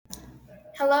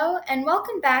Hello and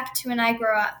welcome back to When I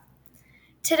Grow Up.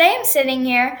 Today I'm sitting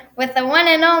here with the one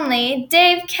and only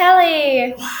Dave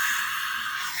Kelly.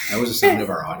 That was the sound of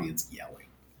our audience yelling.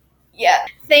 Yeah.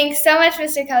 Thanks so much,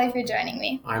 Mr. Kelly, for joining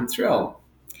me. I'm thrilled.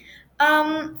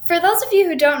 For those of you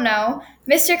who don't know,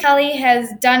 Mr. Kelly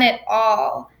has done it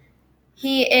all.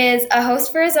 He is a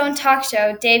host for his own talk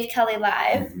show, Dave Kelly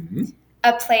Live,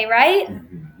 a playwright,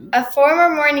 a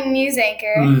former morning news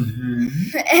anchor,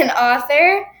 an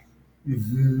author,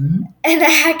 an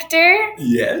actor,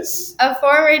 Yes. a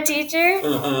former teacher,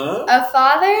 Uh-huh. a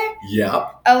father,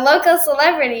 Yep. a local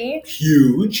celebrity,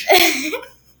 Huge.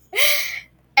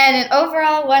 and an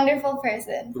overall wonderful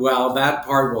person. Well, that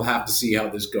part we'll have to see how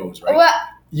this goes, right? Well,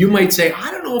 You might say,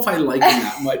 I don't know if I like him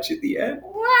that much at the end.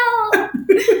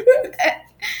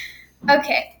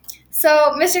 Okay.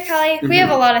 So, Mr. Kelly, we have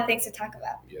a lot of things to talk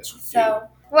about. Yes, we do. So,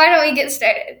 why don't we get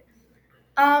started?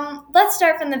 Let's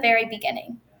start from the very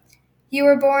beginning. You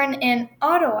were born in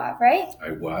Ottawa, right?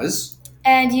 I was.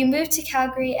 And you moved to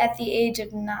Calgary at the age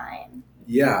of 9.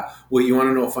 Yeah. Well, you want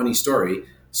to know a funny story?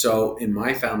 So, in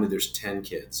my family, there's 10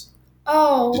 kids.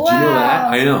 Oh, Did wow. you know that?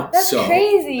 I know. That's so,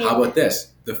 crazy. How about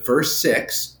this? The first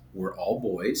 6 were all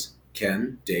boys.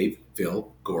 Ken, Dave,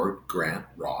 Phil, Gord, Grant,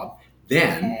 Rob.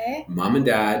 Then Mom and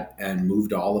Dad and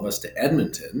moved all of us to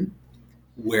Edmonton,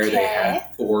 where they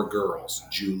had 4 girls,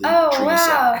 Julie,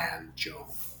 Teresa, and Joan.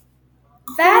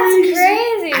 That's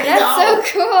crazy.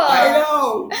 That's so cool. I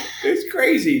know. It's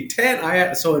crazy.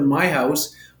 10. So in my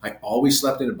house, I always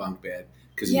slept in a bunk bed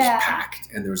because it was packed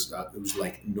and there was it was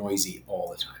like noisy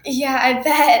all the time. Yeah, I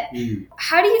bet.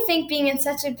 How do you think being in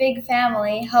such a big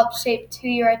family helped shape who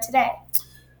you are today?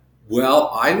 Well,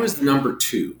 I was the number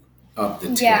 2 of the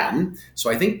 10. Yeah. So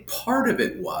I think part of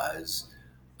it was,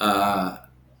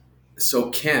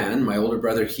 so Ken, my older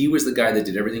brother, he was the guy that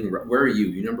did everything. Where are you?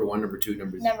 You number 1, number 2,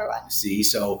 number 1? See,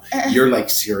 so you're like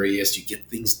serious. You get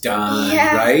things done,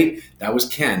 right? That was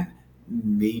Ken.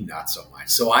 Me, not so much.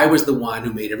 So I was the one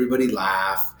who made everybody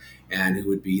laugh and who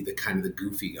would be the kind of the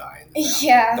goofy guy.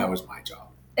 Yeah. That was my job.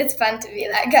 It's fun to be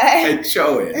that guy. It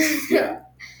sure is, yeah.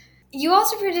 You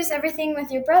also produce everything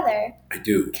with your brother. I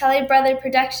do. Kelly Brother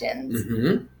Productions.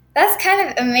 Mm-hmm. That's kind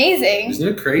of amazing. Isn't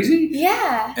it crazy?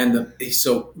 Yeah. And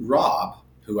so Rob,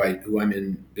 who I'm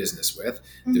in business with,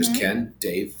 there's Ken,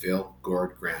 Dave, Phil,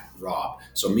 Gord, Grant, Rob.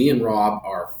 So me and Rob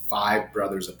are 5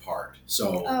 brothers apart.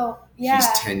 So he's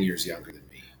 10 years younger than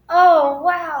me. Oh,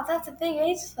 wow. That's a big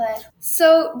age split.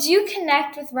 So do you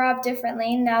connect with Rob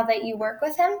differently now that you work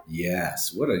with him?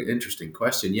 Yes. What an interesting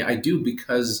question. Yeah, I do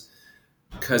because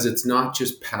it's not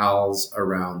just pals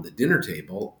around the dinner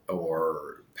table or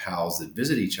pals that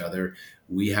visit each other.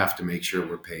 We have to make sure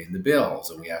we're paying the bills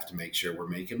and we have to make sure we're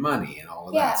making money and all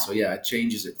of that. So yeah, it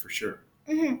changes it for sure.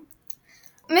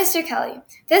 Mr. Kelly,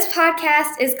 this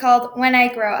podcast is called When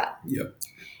I Grow Up. Yep.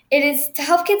 It is to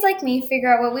help kids like me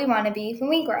figure out what we want to be when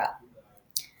we grow up.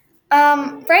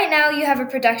 Right now you have a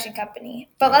production company,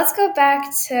 but let's go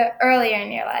back to earlier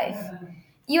in your life.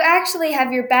 You actually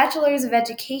have your bachelor's of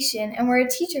education and were a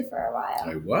teacher for a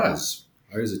while.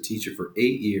 I was a teacher for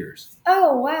 8 years.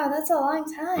 Oh, wow. That's a long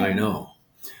time. I know.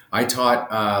 I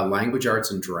taught language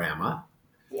arts and drama.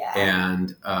 Yeah.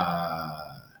 And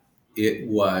it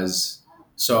was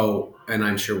so, and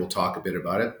I'm sure we'll talk a bit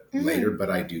about it later, but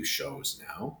I do shows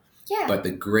now. Yeah. But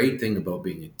the great thing about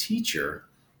being a teacher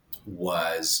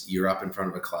was you're up in front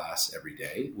of a class every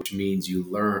day, which means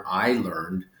I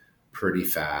learned pretty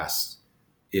fast.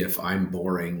 If I'm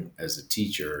boring as a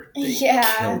teacher, they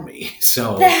kill me.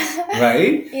 So,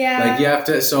 right? Yeah. Like you have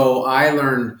to, so I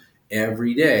learned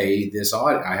every day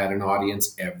I had an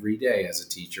audience every day as a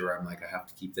teacher. I'm like, I have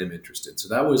to keep them interested. So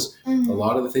that was a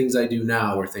lot of the things I do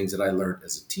now are things that I learned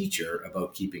as a teacher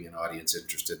about keeping an audience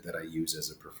interested that I use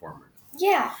as a performer.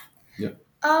 Yeah. Yep.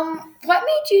 What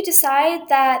made you decide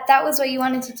that was what you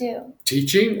wanted to do?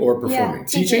 Teaching or performing? Yeah,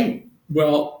 teaching.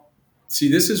 Well, see,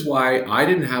 this is why I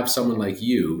didn't have someone like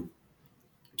you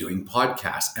doing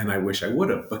podcasts, and I wish I would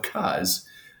have, because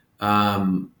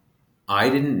I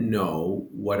didn't know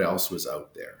what else was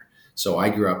out there. So I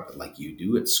grew up like you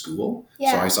do at school.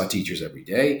 Yeah. So I saw teachers every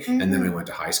day, and then I went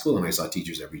to high school and I saw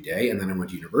teachers every day, and then I went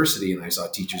to university and I saw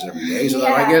teachers every day. So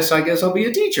I guess I'll be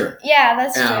a teacher. Yeah,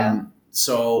 that's true.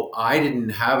 So I didn't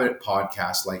have a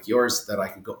podcast like yours that I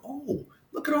could go, oh,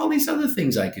 look at all these other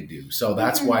things I could do. So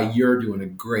that's why you're doing a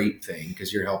great thing,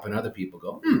 because you're helping other people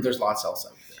go, there's lots else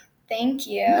out there. Thank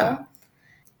you. Yeah.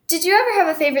 Did you ever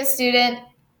have a favorite student?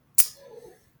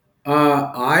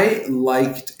 I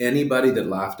liked anybody that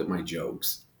laughed at my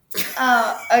jokes.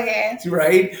 Oh, okay.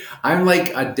 Right? I'm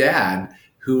like a dad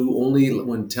who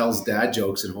only tells dad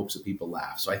jokes and hopes that people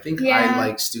laugh. So I think I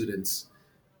like students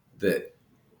that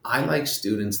I like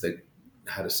students that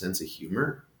had a sense of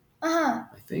humor, Uh-huh.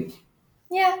 I think.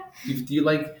 Yeah. Do you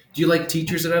like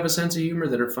teachers that have a sense of humor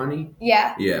that are funny?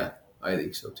 Yeah. Yeah, I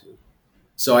think so too.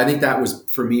 So I think that was,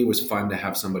 for me, was fun to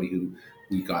have somebody who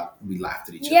we laughed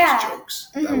at each other's jokes.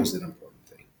 That was an important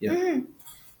thing. Yeah.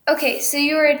 Okay, so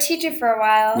you were a teacher for a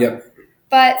while. Yep.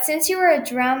 But since you were a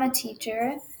drama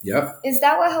teacher, Yep. is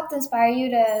that what helped inspire you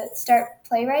to start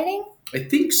playwriting? I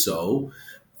think so.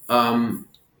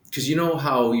 Because you know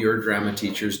how your drama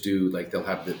teachers do, like they'll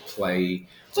have the play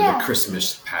or the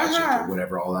Christmas pageant or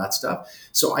whatever, all that stuff.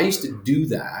 So I used to do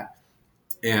that.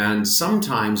 And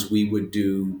sometimes we would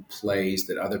do plays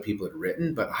that other people had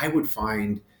written, but I would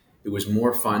find it was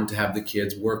more fun to have the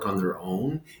kids work on their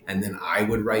own, and then I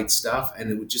would write stuff,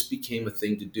 and it would just became a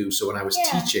thing to do. So when I was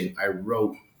teaching, I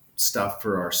wrote stuff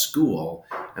for our school,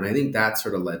 and I think that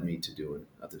sort of led me to doing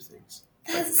other things.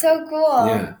 That's so cool.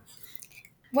 Yeah.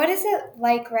 What is it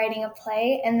like writing a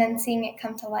play and then seeing it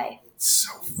come to life? It's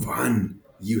so fun.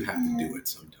 You have to do it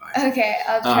sometime. Okay,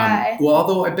 I'll try. Well,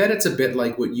 although I bet it's a bit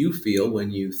like what you feel when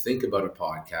you think about a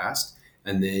podcast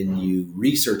and then you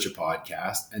research a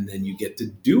podcast and then you get to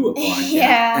do a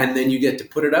podcast and then you get to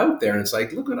put it out there and it's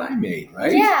like, look what I made,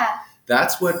 right? Yeah.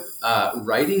 That's what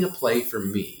writing a play for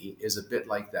me is a bit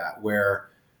like that, where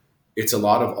it's a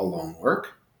lot of alone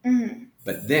work. Mm-hmm.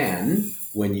 But then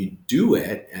when you do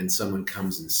it and someone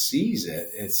comes and sees it,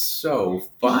 it's so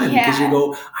fun because you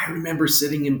go, I remember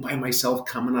sitting in by myself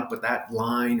coming up with that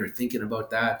line or thinking about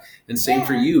that. And same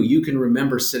for you. You can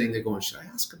remember sitting there going, should I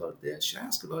ask about this? Should I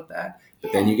ask about that?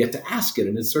 But then you get to ask it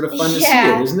and it's sort of fun to see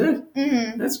it, isn't it?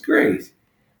 Mm-hmm. That's great.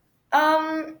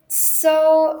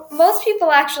 So most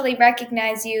people actually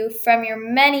recognize you from your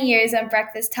many years on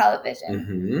breakfast television.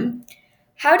 Mm-hmm.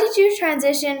 How did you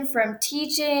transition from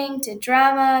teaching to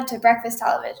drama to breakfast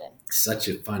television? Such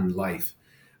a fun life.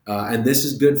 And this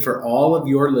is good for all of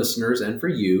your listeners and for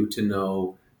you to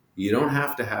know you don't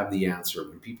have to have the answer.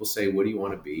 When people say, what do you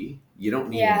want to be? You don't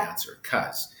need an answer,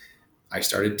 because I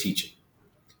started teaching.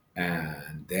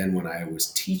 And then when I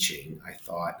was teaching, I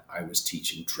thought I was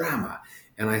teaching drama.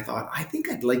 And I thought, I think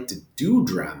I'd like to do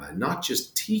drama, not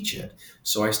just teach it.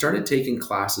 So I started taking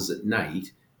classes at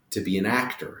night to be an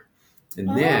actor.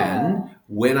 And then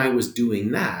when I was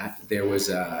doing that, there was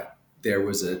a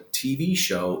TV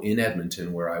show in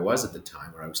Edmonton where I was at the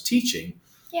time, where I was teaching,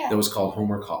 that was called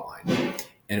Homework Hotline.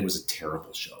 And it was a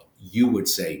terrible show. You would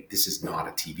say, this is not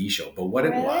a TV show. But what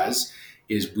it was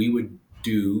is we would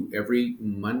do every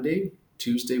Monday,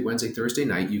 Tuesday, Wednesday, Thursday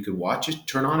night, you could watch it,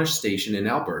 turn on a station in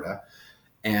Alberta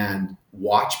and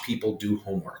watch people do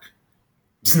homework.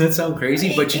 Doesn't that sound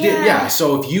crazy? But you did, yeah.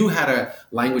 So if you had a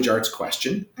language arts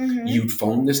question, you'd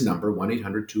phone this number,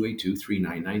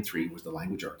 1-800-282-3993 was the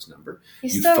language arts number. You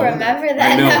still remember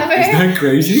that number? Isn't that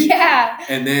crazy? Yeah.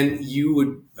 And then you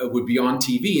would be on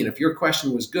TV, and if your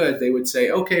question was good, they would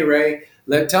say, okay, Ray,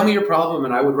 tell me your problem,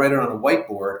 and I would write it on a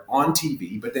whiteboard on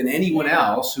TV, but then anyone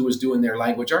else who was doing their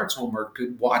language arts homework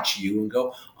could watch you and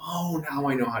go, oh, now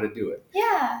I know how to do it.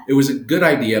 Yeah. It was a good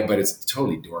idea, but it's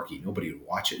totally dorky. Nobody would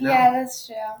watch it now. Yeah, that's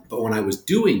true. But when I was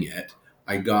doing it,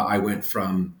 I went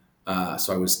from,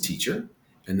 so I was a teacher,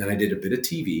 and then I did a bit of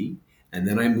TV, and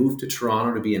then I moved to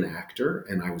Toronto to be an actor,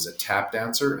 and I was a tap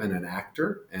dancer and an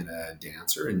actor and a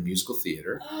dancer in musical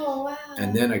theater. Oh, wow.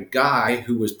 And then a guy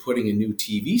who was putting a new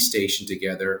TV station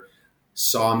together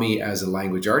saw me as a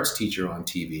language arts teacher on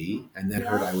TV, and then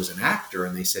heard I was an actor,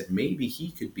 and they said maybe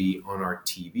he could be on our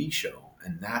TV show.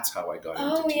 And that's how I got into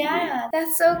TV. Oh, yeah.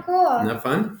 That's so cool. Isn't that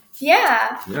fun?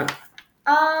 Yeah. Yeah.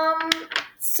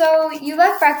 So you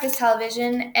left breakfast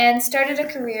television and started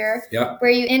a career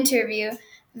where you interview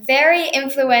very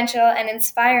influential and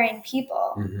inspiring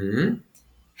people. Mm-hmm.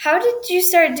 How did you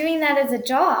start doing that as a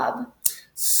job?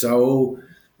 So,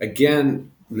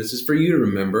 again, this is for you to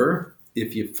remember.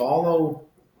 If you follow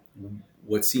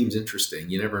what seems interesting,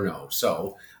 you never know.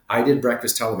 So, I did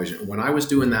breakfast television. When I was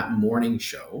doing that morning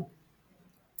show,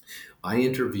 I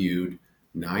interviewed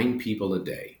 9 people a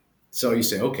day. So you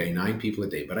say, okay, 9 people a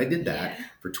day. But I did that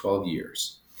for 12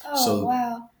 years. Oh, so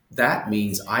wow. That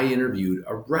means I interviewed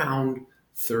around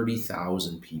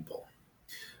 30,000 people.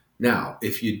 Now,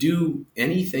 if you do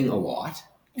anything a lot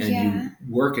and you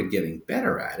work at getting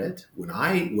better at it, when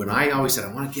I always said,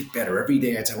 I want to get better every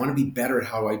day, I'd say, I want to be better at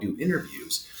how I do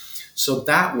interviews. So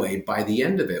that way, by the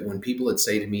end of it, when people would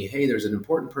say to me, hey, there's an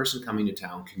important person coming to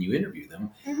town, can you interview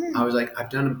them? Mm-hmm. I was like, I've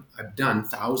done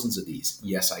thousands of these.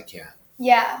 Yes, I can.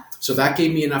 Yeah. So that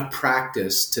gave me enough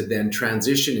practice to then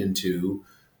transition into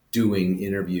doing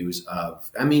interviews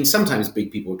of, sometimes big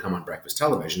people would come on breakfast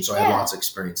television, so I had lots of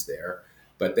experience there.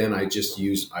 But then I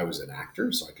was an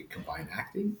actor, so I could combine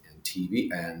acting and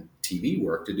TV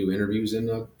work to do interviews in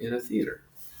a theater.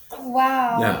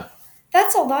 Wow. Yeah.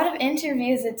 That's a lot of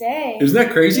interviews a day. Isn't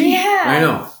that crazy? Yeah. I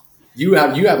know. You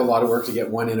have a lot of work to get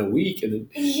one in a week, and then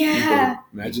Yeah. you can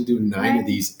imagine doing 9 of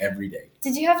these every day.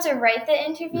 Did you have to write the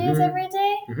interviews every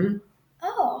day? Mm-hmm.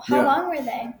 Oh, how long were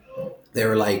they? They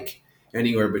were like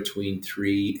anywhere between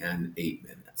 3 and 8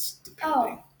 minutes,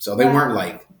 depending. Oh, so they weren't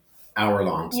like hour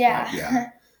long. Yeah.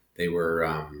 Yeah. They were,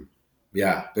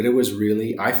 but it was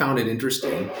really, I found it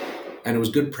interesting, and it was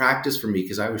good practice for me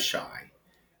because I was shy,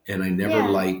 and I never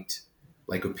liked,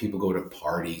 like when people go to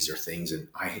parties or things and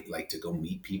I like to go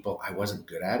meet people, I wasn't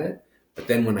good at it. But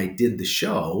then when I did the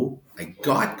show, I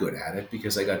got good at it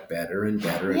because I got better and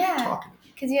better at talking to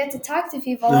people. Because you had to talk to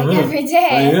people like every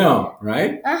day. I know,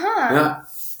 right? Uh-huh. Yeah.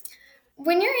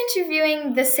 When you're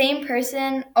interviewing the same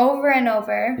person over and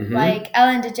over, like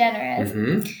Ellen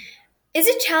DeGeneres, is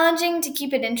it challenging to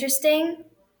keep it interesting?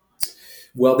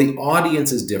 Well, the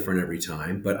audience is different every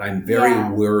time, but I'm very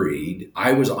worried.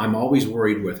 I'm always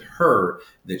worried with her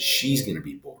that she's going to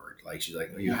be bored. Like she's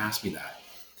like, "Oh, you asked me that."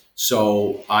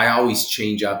 So I always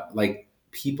change up. Like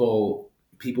people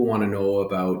want to know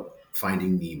about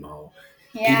Finding Nemo.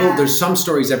 Yeah. There's some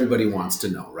stories everybody wants to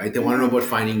know, right? They want to know about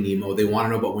Finding Nemo. They want to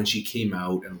know about when she came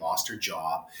out and lost her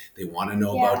job. They want to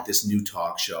know about this new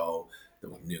talk show.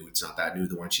 New, it's not that new,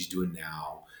 the one she's doing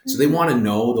now. So they want to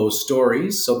know those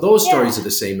stories. So those stories are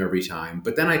the same every time.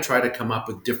 But then I try to come up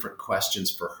with different questions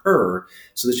for her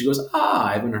so that she goes,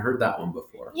 I haven't heard that one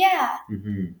before. Yeah.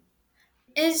 Mm-hmm.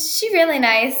 Is she really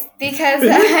nice? Because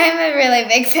I'm a really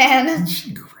big fan.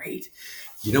 She's great.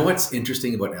 You know what's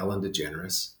interesting about Ellen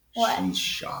DeGeneres? What? She's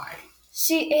shy.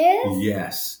 She is?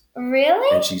 Yes.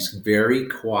 Really? And she's very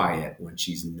quiet when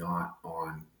she's not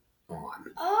on.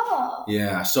 Oh.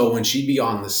 Yeah. So when she'd be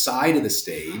on the side of the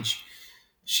stage,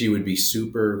 she would be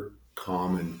super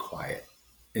calm and quiet.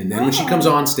 And then when she comes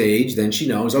on stage, then she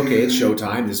knows, okay, it's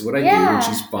showtime. This is what I do. And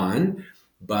she's fun.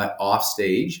 But off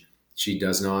stage, she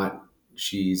does not.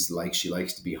 She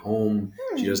likes to be home.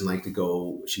 She doesn't like to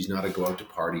go. She's not a go out to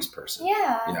parties person.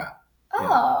 Yeah. Yeah.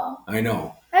 Oh. Yeah. I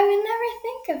know. I would never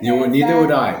think of it. Neither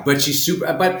would I. But she's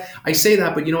super. But I say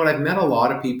that. But you know what? I've met a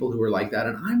lot of people who are like that,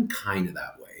 and I'm kind of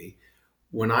that way.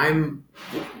 When I'm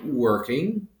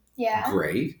working,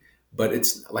 great. But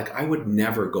it's like I would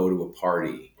never go to a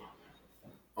party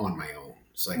on my own.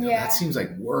 It's like that seems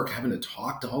like work, having to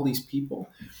talk to all these people.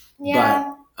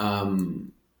 Yeah. But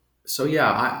so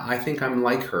yeah, I think I'm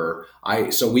like her.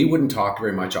 So we wouldn't talk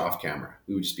very much off camera.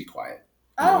 We would just be quiet.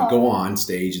 We'd go on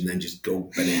stage and then just go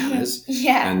bananas.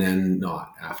 And then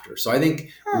not after. So I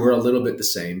think we're a little bit the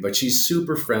same. But she's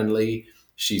super friendly.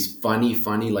 She's funny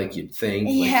like you'd think,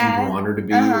 like you want her to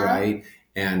be, right?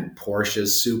 And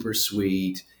Portia's super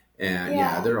sweet.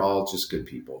 And they're all just good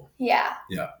people. Yeah.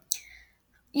 Yeah.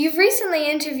 You've recently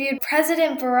interviewed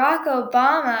President Barack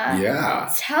Obama.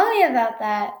 Yeah. Tell me about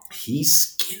that. He's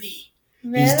skinny.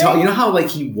 Really? You know how like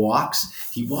he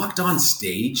walked on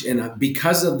stage and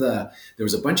because of there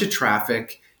was a bunch of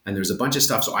traffic and there's a bunch of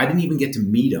stuff. So I didn't even get to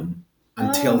meet him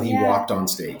until he walked on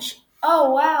stage.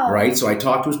 Oh, wow. Right. So I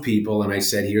talked to his people and I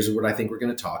said, here's what I think we're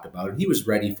going to talk about. And he was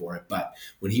ready for it. But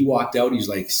when he walked out, he's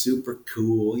like super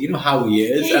cool. You know how he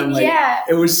is. And I'm like,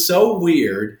 it was so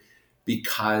weird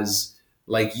because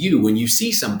like when you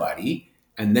see somebody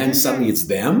and then suddenly it's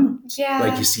them,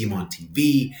 like you see him on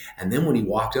TV. And then when he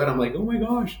walked out, I'm like, oh my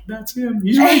gosh, that's him.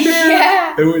 He's right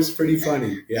there. It was pretty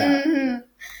funny. Yeah. Mm-hmm.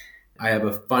 I have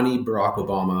a funny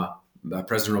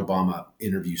President Obama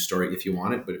interview story if you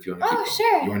want it, but if you want to keep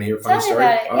sure. You want to hear a funny story?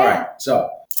 All right. So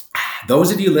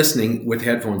those of you listening with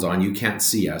headphones on, you can't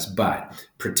see us, but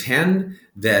pretend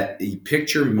that you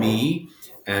picture me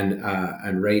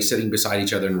and Ray sitting beside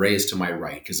each other, and Ray is to my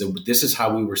right, because this is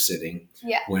how we were sitting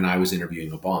when I was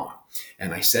interviewing Obama.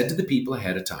 And I said to the people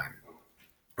ahead of time,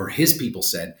 or his people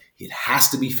said, it has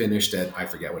to be finished at, I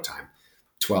forget what time,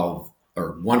 12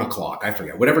 or 1 o'clock, I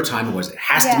forget, whatever time it was, it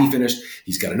has to be finished.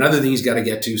 He's got another thing he's got to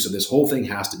get to, so this whole thing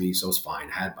has to be, so it's fine.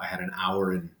 I had an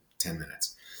hour and 10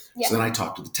 minutes. So then I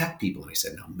talked to the tech people and I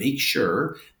said, now make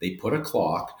sure they put a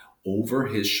clock over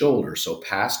his shoulder, so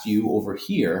past you over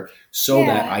here, so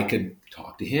that I could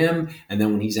talk to him. And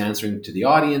then when he's answering to the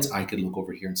audience, I could look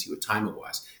over here and see what time it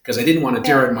was, because I didn't want to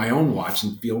stare at my own watch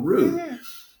and feel rude. Mm-hmm.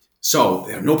 So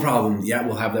no problem. Yeah,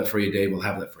 we'll have that for you, Dave. We'll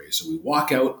have that for you. So we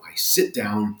walk out, I sit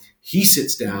down, he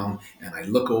sits down, and I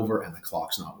look over and the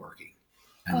clock's not working.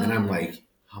 And then I'm like,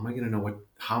 how am I going to know what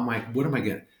am I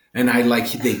going to? And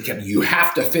they kept, you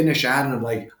have to finish at, and I'm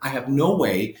like, I have no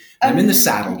way. I'm in the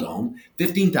Saddle Dome,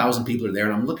 15,000 people are there,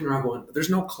 and I'm looking around going, there's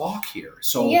no clock here.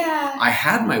 So I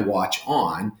had my watch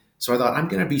on, so I thought I'm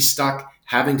going to be stuck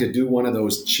having to do one of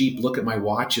those cheap look at my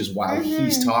watches while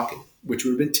he's talking, which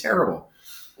would have been terrible.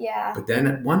 Yeah. But then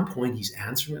at one point he's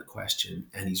answering a question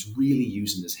and he's really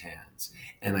using his hands.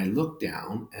 And I look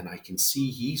down and I can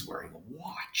see he's wearing a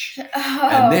watch. Oh.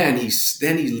 And then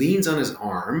he leans on his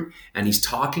arm and he's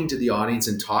talking to the audience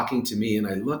and talking to me. And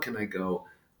I look and I go,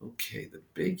 okay, the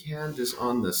big hand is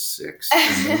on the 6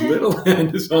 and the little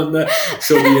hand is on the...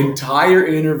 So the entire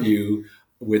interview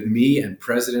with me and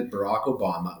President Barack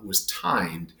Obama was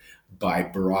timed by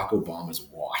Barack Obama's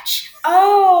watch.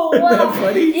 Oh, wow. Isn't that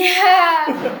funny? Yeah.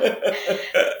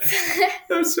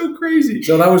 That's so crazy.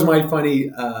 So that was my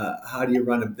funny, how do you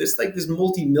run this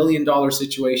multi-million-dollar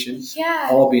situation, Yeah.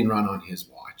 all being run on his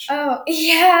watch. Oh,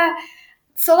 yeah.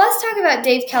 So let's talk about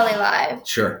Dave Kelly Live.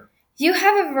 Sure. You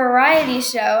have a variety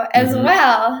show as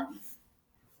well.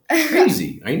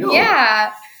 Crazy, I know.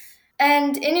 Yeah.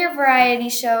 And in your variety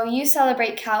show, you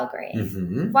celebrate Calgary.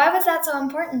 Mm-hmm. Why was that so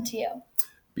important to you?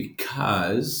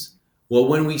 Because, well,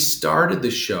 when we started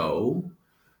the show,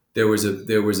 there was a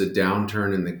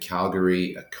downturn in the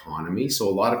Calgary economy. So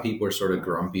a lot of people are sort of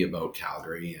grumpy about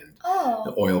Calgary and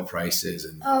the oil prices.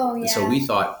 And so we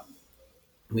thought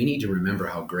we need to remember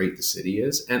how great the city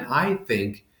is. And I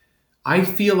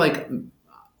feel like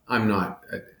I'm not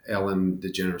at Ellen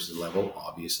DeGeneres' level,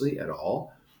 obviously, at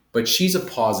all. But she's a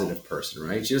positive person,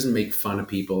 right? She doesn't make fun of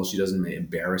people. She doesn't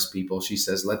embarrass people. She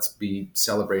says, let's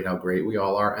celebrate how great we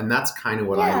all are. And that's kind of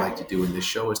what I like to do in this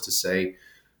show, is to say,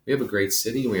 we have a great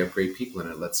city and we have great people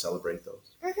in it. Let's celebrate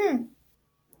those. Mm-hmm.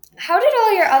 How did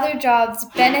all your other jobs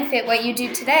benefit what you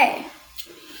do today?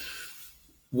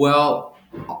 Well,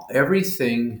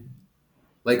 everything,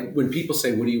 like when people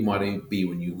say, what do you want to be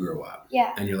when you grow up?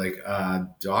 Yeah. And you're like,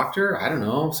 doctor, I don't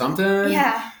know, something.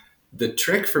 Yeah. The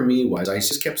trick for me was I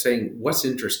just kept saying, what's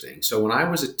interesting? So when I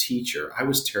was a teacher, I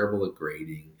was terrible at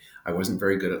grading. I wasn't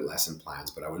very good at lesson plans,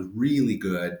 but I was really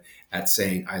good at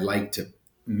saying, I like to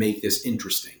make this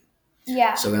interesting.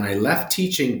 Yeah. So then I left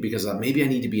teaching because maybe I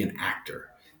need to be an actor.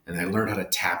 And I learned how to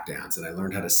tap dance and I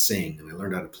learned how to sing and I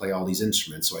learned how to play all these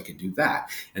instruments so I could do that.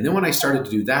 And then when I started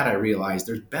to do that, I realized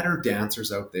there's better dancers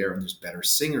out there and there's better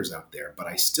singers out there, but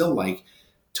I still like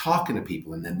talking to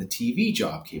people. And then the TV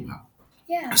job came up.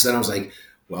 Yeah. So then I was like,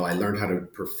 well, I learned how to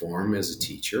perform as a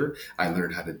teacher. I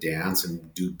learned how to dance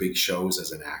and do big shows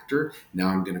as an actor. Now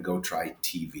I'm going to go try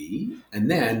TV. And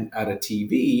then at a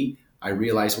TV, I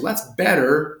realized, well, that's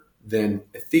better than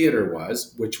theater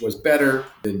was, which was better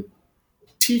than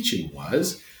teaching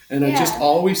was. And I just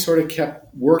always sort of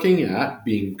kept working at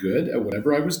being good at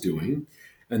whatever I was doing.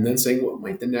 And then saying, what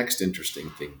might the next interesting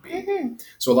thing be? Mm-hmm.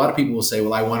 So a lot of people will say,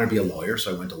 well, I want to be a lawyer,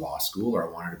 so I went to law school, or I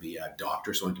wanted to be a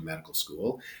doctor, so I went to medical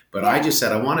school. But I just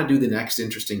said, I want to do the next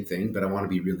interesting thing, but I want to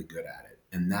be really good at it.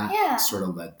 And that sort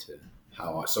of led to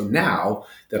so now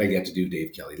that I get to do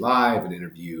Dave Kelly Live and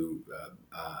interview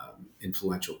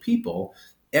influential people,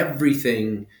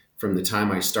 everything from the time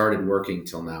I started working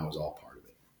till now is all part of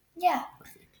it. Yeah.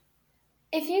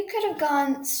 If you could have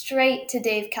gone straight to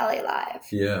Dave Kelly Live,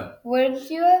 would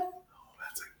you have? Oh,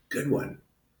 that's a good one.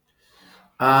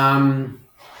 I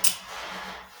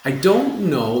don't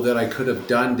know that I could have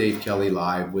done Dave Kelly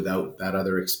Live without that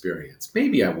other experience.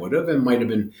 Maybe I would have. It might have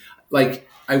been like,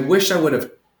 I wish I would have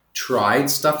tried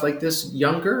stuff like this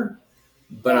younger,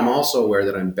 but I'm also aware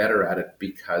that I'm better at it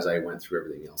because I went through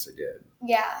everything else I did.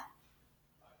 Yeah.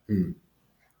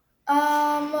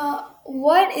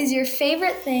 What is your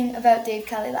favorite thing about Dave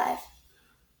Kelly Live?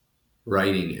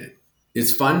 Writing it.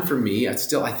 It's fun for me. I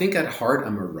think at heart,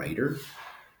 I'm a writer.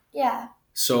 Yeah.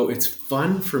 So it's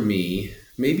fun for me,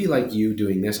 maybe like you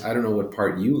doing this. I don't know what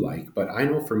part you like, but I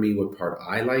know for me what part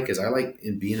I like is I like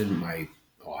being in my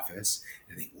office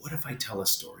and think, what if I tell a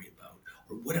story about,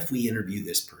 or what if we interview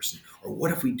this person, or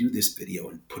what if we do this video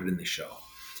and put it in the show?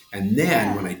 And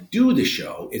then when I do the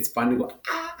show, it's fun to go,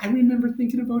 I remember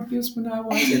thinking about this when I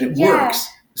was, and it works,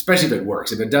 especially if it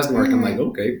works. If it doesn't work, I'm like,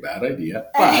 okay, bad idea.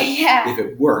 But if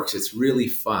it works, it's really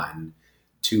fun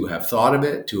to have thought of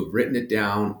it, to have written it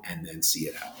down, and then see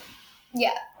it happen.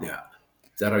 Yeah. Yeah.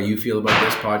 Is that how you feel about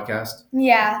this podcast?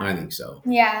 Yeah. I think so.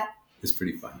 Yeah. It's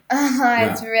pretty fun.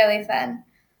 It's really fun.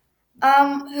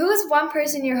 Who is one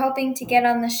person you're hoping to get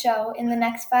on the show in the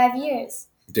next 5 years?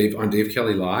 On Dave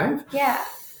Kelly Live? Yeah.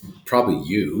 Probably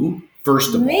you,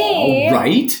 first of all,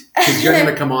 right? Because you're going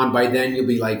to come on by then. You'll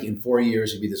be like, in 4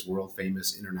 years, you'll be this world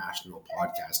famous international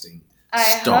podcasting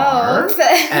star. Hope.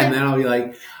 And then I'll be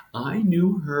like, I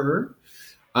knew her.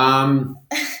 Well,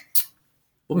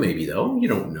 maybe though. You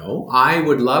don't know. I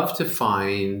would love to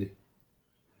find,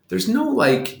 there's no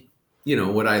like,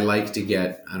 would I like to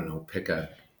get, I don't know, pick a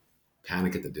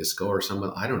Panic at the Disco or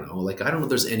something. I don't know. Like, I don't know if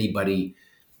there's anybody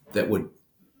that would,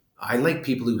 I like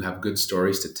people who have good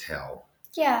stories to tell.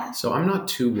 Yeah. So I'm not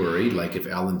too worried. Like if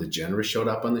Ellen DeGeneres showed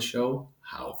up on the show,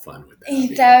 how fun would that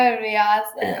be? That would be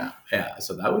awesome. Yeah.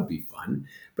 So that would be fun.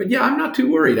 But yeah, I'm not too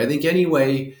worried. I think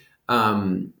anyway,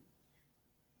 I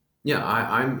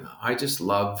just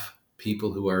love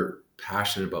people who are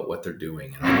passionate about what they're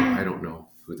doing. And I don't know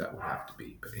who that would have to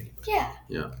be, but anyway. Yeah.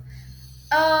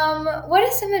 What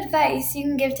is some advice you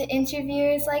can give to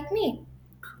interviewers like me?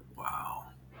 Wow.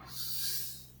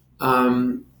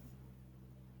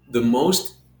 The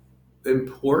most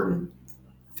important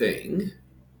thing,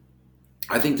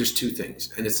 I think there's two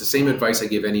things, and it's the same advice I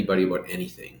give anybody about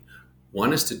anything.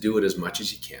 One is to do it as much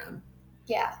as you can.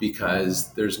 Yeah.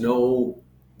 Because there's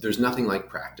nothing like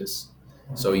practice.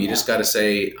 So you just got to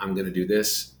say, I'm going to do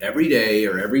this every day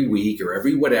or every week or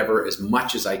every whatever as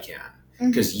much as I can,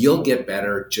 because you'll get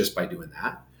better just by doing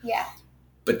that. Yeah.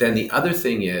 But then the other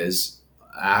thing is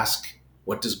ask,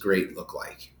 what does great look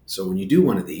like? So when you do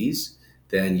one of these,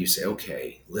 then you say,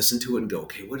 okay, listen to it and go,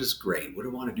 okay, what is great? What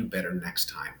do I want to do better next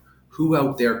time? Who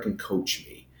out there can coach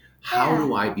me? How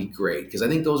do I be great? Because I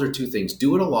think those are two things.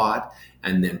 Do it a lot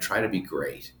and then try to be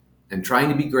great. And trying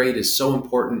to be great is so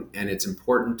important, and it's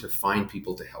important to find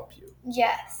people to help you.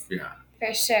 Yes. Yeah.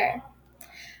 For sure.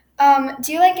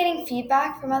 Do you like getting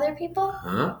feedback from other people?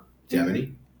 Huh? Do you have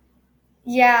any?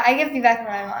 Yeah, I get feedback from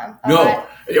my mom. No.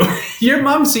 Your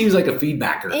mom seems like a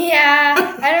feedbacker.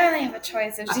 Yeah. I don't really have a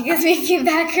choice if she gives me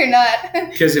feedback or not.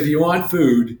 Because if you want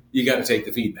food, you got to take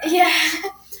the feedback. Yeah.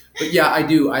 But yeah, I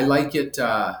do. I like it.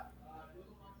 I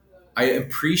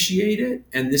appreciate it.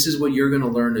 And this is what you're going to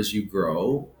learn as you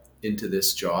grow into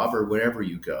this job or wherever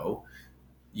you go.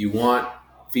 You want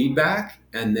feedback.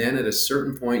 And then at a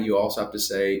certain point, you also have to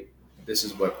say, this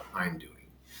is what I'm doing.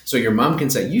 So your mom can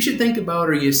say, you should think about,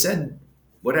 or you said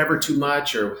whatever too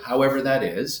much, or however that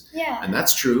is. Yeah. And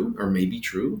that's true, or maybe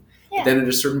true. Yeah. But then at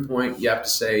a certain point, you have to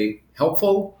say,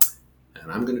 helpful,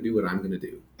 and I'm going to do what I'm going to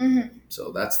do. Mm-hmm.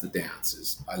 So that's the dance.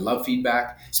 Is I love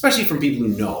feedback, especially from people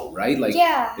who know, right? Like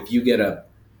if you get a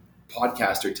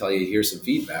podcaster tell you, here's some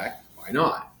feedback, why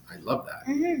not? I love that.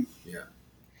 Mm-hmm. Yeah.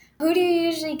 Who do you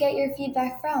usually get your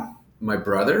feedback from? My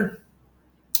brother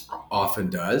often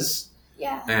does.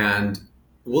 Yeah. And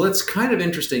well, it's kind of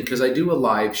interesting because I do a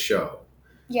live show.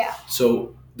 Yeah.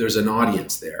 So there's an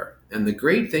audience there. And the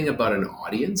great thing about an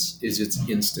audience is it's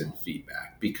instant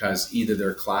feedback, because either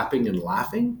they're clapping and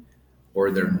laughing or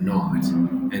they're not.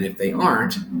 And if they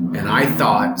aren't, and I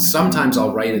thought sometimes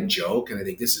I'll write a joke and I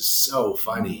think this is so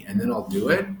funny, and then I'll do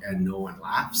it and no one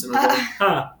laughs, and I'm like,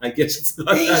 I guess it's not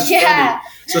that funny.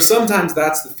 So sometimes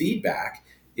that's the feedback,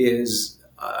 is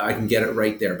I can get it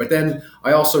right there. But then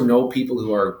I also know people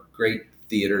who are great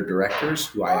theater directors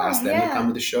who I ask them to come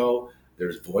to the show.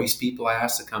 There's voice people I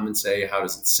ask to come and say, how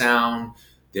does it sound?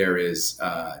 There is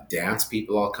dance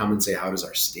people I'll come and say, how does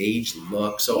our stage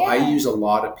look? So I use a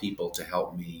lot of people to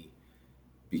help me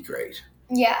be great.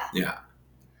 Yeah. Yeah.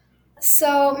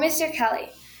 So, Mr. Kelly.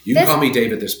 You can call me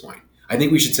Dave at this point. I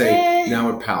think we should say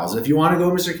now we're pals. If you want to go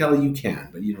Mr. Kelly, you can,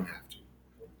 but you don't have to.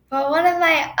 Well, one of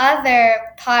my other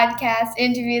podcast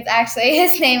interviews, actually,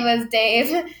 his name was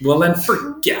Dave. Well, then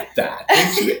forget that.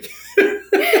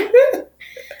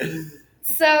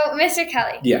 So, Mr.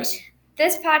 Kelly. Yes.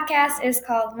 This podcast is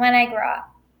called When I Grow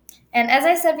Up. And as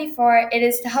I said before, it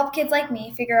is to help kids like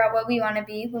me figure out what we want to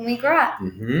be when we grow up.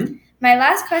 Mm-hmm. My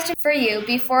last question for you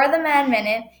before the Mad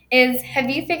Minute is, have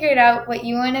you figured out what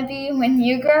you want to be when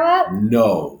you grow up?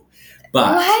 No.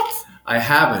 But what? I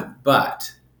haven't,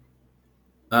 but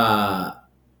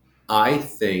I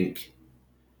think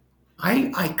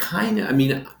I try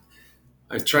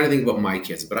to think about my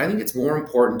kids, but I think it's more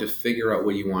important to figure out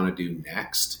what you want to do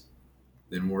next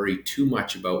than worry too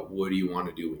much about what do you want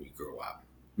to do when you grow up.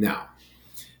 Now,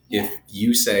 if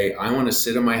you say, I want to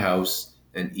sit in my house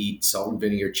and eat salt and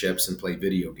vinegar chips and play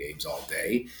video games all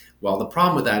day, well, the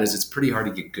problem with that is it's pretty hard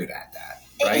to get good at that,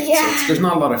 right? Yeah. So there's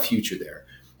not a lot of future there.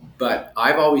 But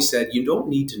I've always said, you don't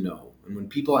need to know. And when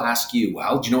people ask you,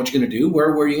 well, do you know what you're going to do? Where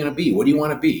are you going to be? What do you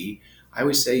want to be? I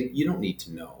always say, you don't need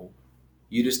to know.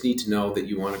 You just need to know that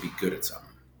you want to be good at something.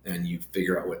 And you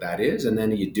figure out what that is, and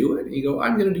then you do it, and you go,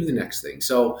 I'm going to do the next thing.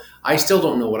 So I still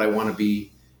don't know what I want to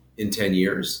be in 10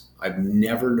 years. I've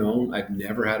never known. I've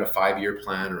never had a 5-year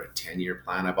plan or a 10-year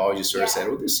plan. I've always just sort of said,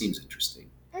 oh, this seems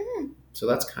interesting. Mm-hmm. So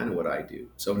that's kind of what I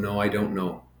do. So no, I don't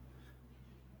know.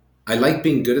 I like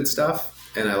being good at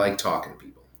stuff, and I like talking to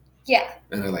people. Yeah.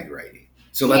 And I like writing.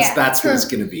 So that's what it's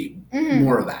going to be. Mm-hmm.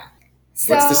 More of that.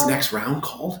 So, what's this next round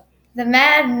called? The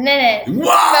Mad Minute.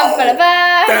 Wow! Da,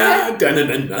 da, da,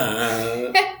 da,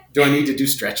 da. Do I need to do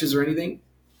stretches or anything?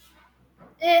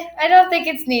 I don't think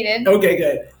it's needed. Okay,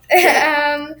 good.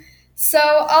 So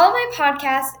all my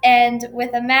podcasts end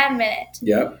with a Mad Minute.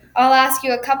 Yep. I'll ask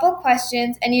you a couple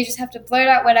questions, and you just have to blurt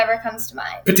out whatever comes to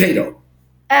mind. Potato.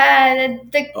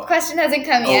 The question hasn't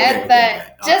come yet,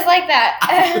 but just like that.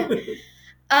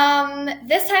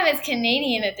 This time it's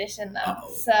Canadian edition, though.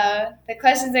 Uh-oh. So the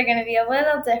questions are going to be a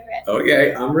little different.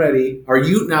 Okay, I'm ready. Are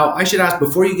you now? I should ask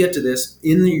before you get to this.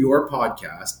 In your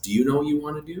podcast, do you know what you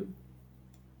want to do?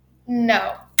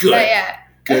 No. Good. Not yet.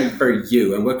 Good for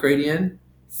you. And what grade are you in?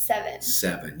 7.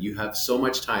 7. You have so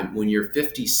much time. When you're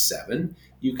 57,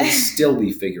 you can still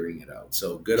be figuring it out.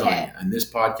 So good on you. And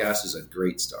this podcast is a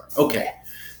great start. Okay. Yeah.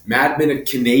 Mad Minute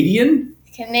Canadian?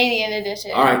 Canadian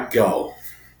edition. All right, go.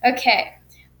 Okay.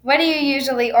 What do you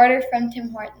usually order from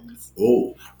Tim Hortons?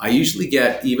 Oh, I usually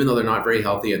get, even though they're not very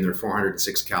healthy and they're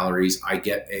 406 calories, I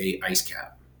get a ice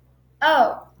cap.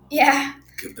 Oh, yeah.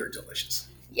 Because they're delicious.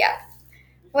 Yeah.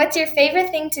 What's your favorite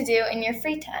thing to do in your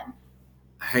free time?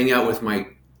 Hang out with my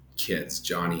kids,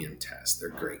 Johnny and Tess. They're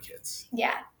great kids.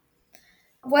 Yeah.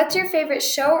 What's your favorite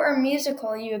show or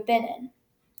musical you have been in?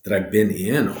 That I've been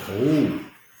in? Oh,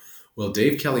 well,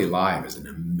 Dave Kelly Live is an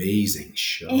amazing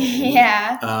show.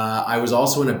 Yeah. I was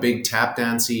also in a big tap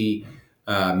dancey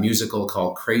musical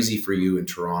called Crazy for You in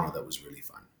Toronto that was really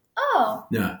fun. Oh.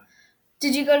 Yeah.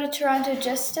 Did you go to Toronto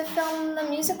just to film the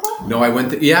musical? No, I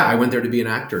went there to be an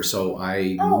actor. So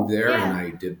I moved there yeah. and I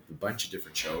did a bunch of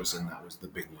different shows, and that was the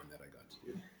big one that I got to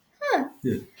do. Huh.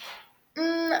 Yeah.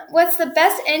 What's the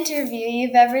best interview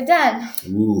you've ever done?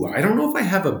 Ooh, I don't know if I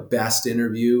have a best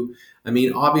interview. I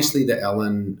mean, obviously the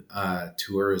Ellen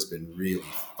tour has been really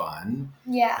fun.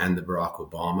 Yeah. And the Barack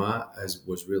Obama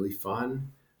was really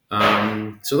fun.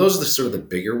 So those are the sort of the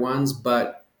bigger ones,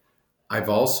 but I've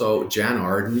also, Jan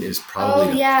Arden is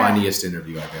probably the funniest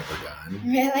interview I've ever done.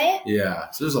 Really?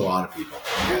 Yeah. So there's a lot of people,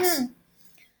 I guess.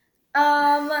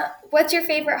 What's your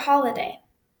favorite holiday?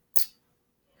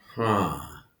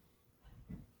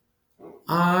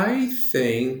 I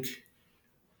think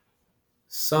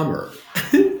summer.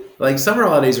 Like summer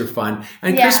holidays are fun,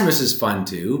 and Christmas is fun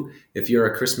too. If you're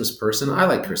a Christmas person, I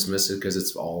like Christmas because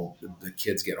it's all the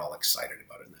kids get all excited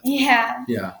about it. Yeah.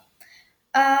 Yeah.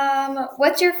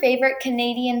 What's your favorite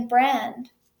Canadian brand?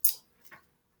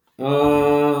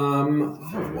 Oh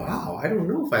wow, I don't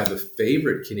know if I have a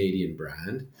favorite Canadian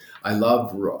brand. I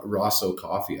love Rosso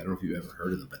Coffee. I don't know if you've ever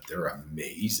heard of them, but they're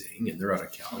amazing, and they're out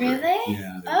of Calgary. Really?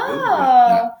 Yeah.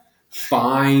 Oh.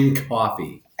 Fine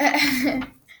coffee.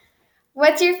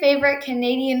 What's your favorite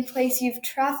Canadian place you've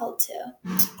traveled to?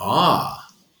 Wow.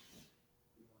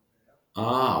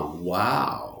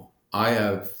 I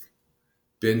have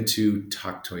been to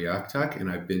Tuktoyaktuk,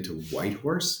 and I've been to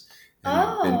Whitehorse, and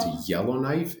I've been to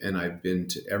Yellowknife, and I've been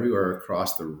to everywhere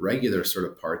across the regular sort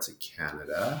of parts of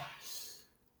Canada.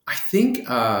 I think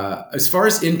as far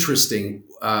as interesting,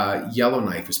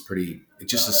 Yellowknife is it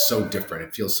just is so different.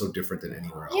 It feels so different than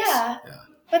anywhere else. Yeah.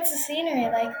 What's the scenery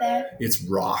like there? It's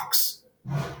rocks.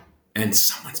 And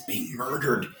someone's being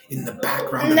murdered in the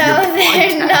background of your podcast. No,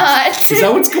 they're not. Is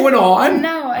that what's going on?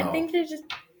 No, I think they're just...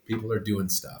 People are doing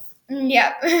stuff.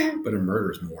 Yep. But a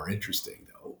murder is more interesting,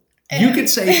 though. You could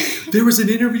say, there was an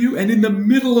interview, and in the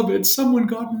middle of it, someone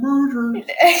got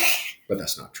murdered. But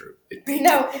that's not true. It's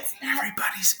not.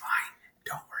 Everybody's fine.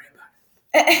 Don't worry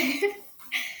about it.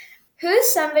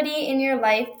 Who's somebody in your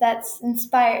life that's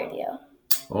inspired you?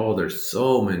 Oh, there's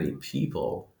so many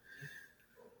people.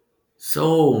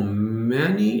 So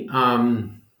many.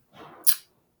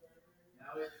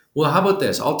 Well, how about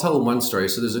this? I'll tell one story.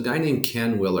 So there's a guy named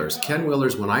Ken Willers. Ken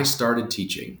Willers, when I started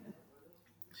teaching,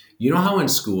 you know how in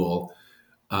school,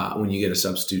 when you get a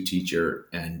substitute teacher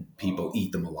and people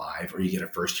eat them alive, or you get a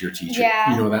first-year teacher,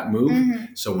 you know that move?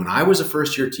 Mm-hmm. So when I was a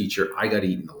first-year teacher, I got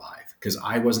eaten alive because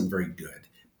I wasn't very good.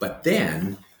 But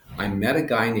then I met a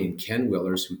guy named Ken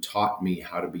Willers who taught me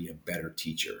how to be a better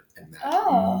teacher, and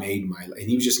that made my life. And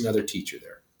he was just another teacher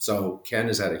there. So Ken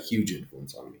has had a huge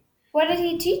influence on me. What did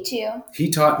he teach you? He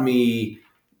taught me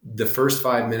the first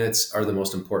 5 minutes are the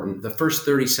most important. The first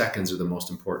 30 seconds are the most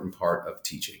important part of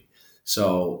teaching.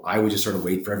 So I would just sort of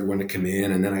wait for everyone to come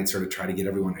in, and then I'd sort of try to get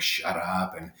everyone to shut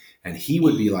up. And he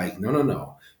would be like,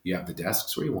 no. You have the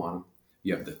desks where you want them.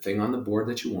 You have the thing on the board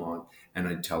that you want. And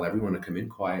I'd tell everyone to come in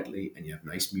quietly, and you have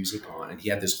nice music on. And he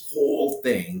had this whole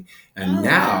thing. And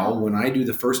now when I do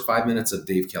the first 5 minutes of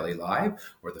Dave Kelly Live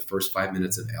or the first 5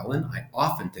 minutes of Ellen, I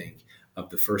often think of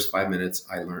the first 5 minutes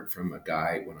I learned from a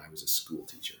guy when I was a school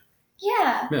teacher.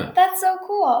 Yeah. That's so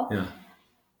cool. Yeah.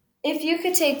 If you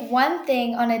could take one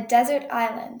thing on a desert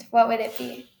island, what would it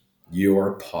be?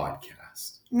 Your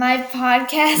podcast. My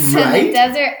podcast on a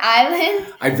desert island?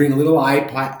 I'd bring a little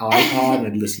iPod and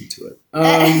I'd listen to it.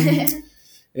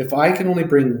 if I can only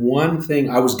bring one thing,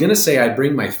 I was going to say I'd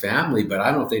bring my family, but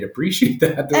I don't know if they'd appreciate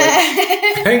that. They're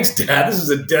like, thanks, Dad. This is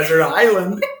a desert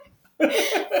island.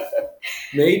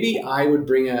 Maybe I would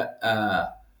bring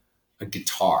a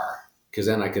guitar, because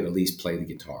then I could at least play the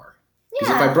guitar.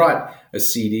 Because if I brought a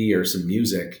CD or some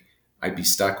music, I'd be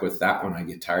stuck with that one. I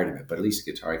get tired of it. But at least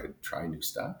a guitar, I could try new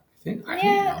stuff. I think. I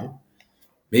don't know.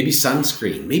 Maybe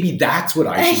sunscreen. Maybe that's what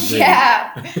I should bring.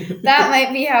 Yeah, that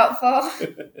might be helpful.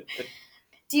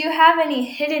 Do you have any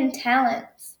hidden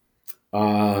talents?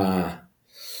 I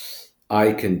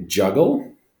can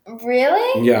juggle.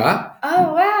 Really? Yeah.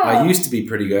 Oh, wow. I used to be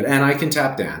pretty good, and I can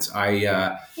tap dance.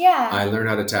 I learned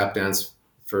how to tap dance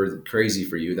for Crazy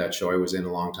for You, that show I was in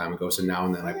a long time ago. So now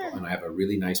and then I have a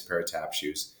really nice pair of tap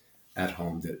shoes at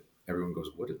home that everyone goes,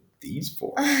 "What are these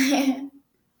for?"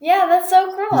 Yeah, that's so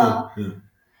cool. Yeah.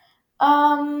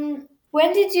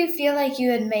 When did you feel like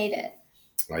you had made it?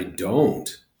 I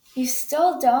don't. You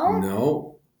still don't?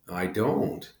 No, I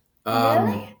don't.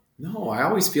 Really? No, I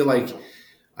always feel like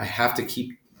I have to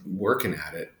keep working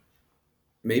at it.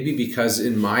 Maybe because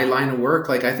in my line of work,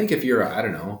 like I think if you're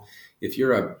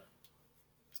a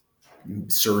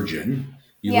surgeon,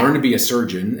 you learn to be a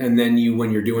surgeon, and then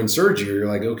when you're doing surgery, you're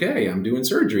like, okay, I'm doing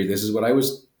surgery. This is what I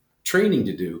was training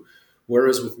to do.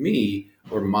 Whereas with me,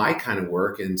 or my kind of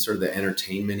work in sort of the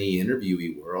entertainment-y,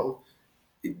 interviewee world,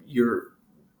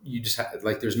 you just have,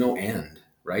 like, there's no end,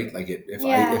 right? Like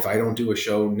if I don't do a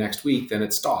show next week, then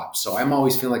it stops. So I'm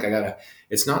always feeling like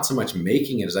it's not so much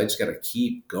making it as I just got to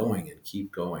keep going and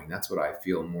keep going. That's what I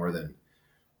feel more than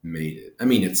made it. I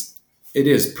mean, it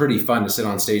is pretty fun to sit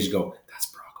on stage and go, that's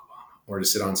Barack Obama, or to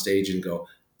sit on stage and go,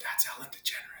 that's Ellen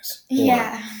DeGeneres,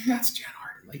 or that's Jen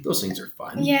Harden. Like, those things are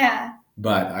fun. Yeah.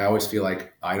 But I always feel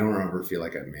like I don't ever feel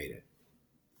like I've made it.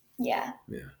 Yeah.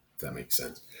 Yeah, if that makes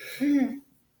sense. Mm-hmm.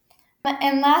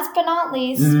 And last but not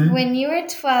least, when you were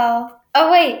 12...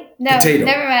 Oh, wait. No,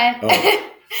 never mind. Oh.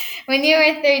 When you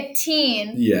were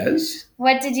 13... Yes.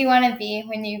 What did you want to be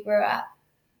when you grew up?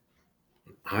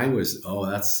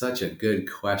 That's such a good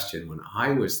question. When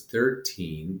I was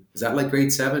 13, is that like grade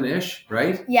 7-ish,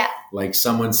 right? Yeah. Like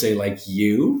someone say like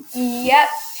you? Yep.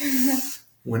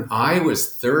 When I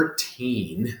was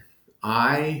 13,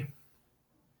 I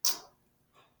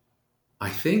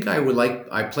think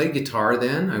I played guitar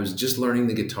then. I was just learning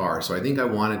the guitar. So I think I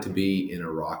wanted to be in a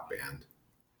rock band.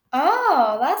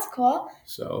 Oh, that's cool.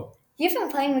 So. You've been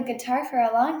playing the guitar for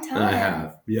a long time. I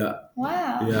have, yeah.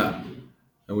 Wow. Yeah,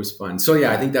 it was fun. So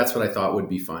yeah, I think that's what I thought would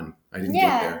be fun. I didn't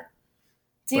get there.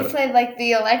 Do you play like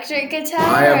the electric guitar?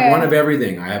 I have one of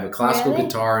everything. I have a classical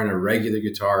guitar and a regular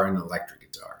guitar and an electric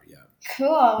guitar, yeah.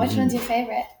 Cool. Which one's your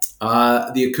favorite?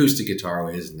 The acoustic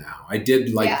guitar is now. I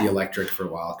did like the electric for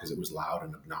a while because it was loud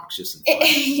and obnoxious and fun.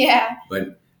 Yeah.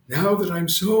 But now that I'm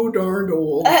so darned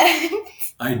old,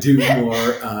 I do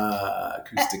more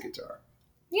acoustic guitar.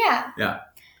 Yeah. Yeah.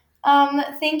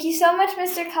 Thank you so much,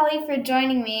 Mr. Cully, for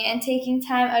joining me and taking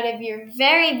time out of your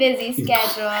very busy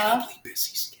schedule. Incredibly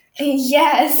busy schedule.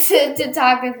 Yes, to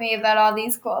talk with me about all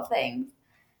these cool things.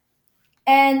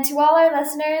 And to all our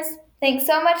listeners, thanks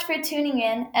so much for tuning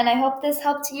in, and I hope this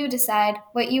helped you decide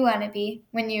what you want to be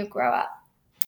when you grow up.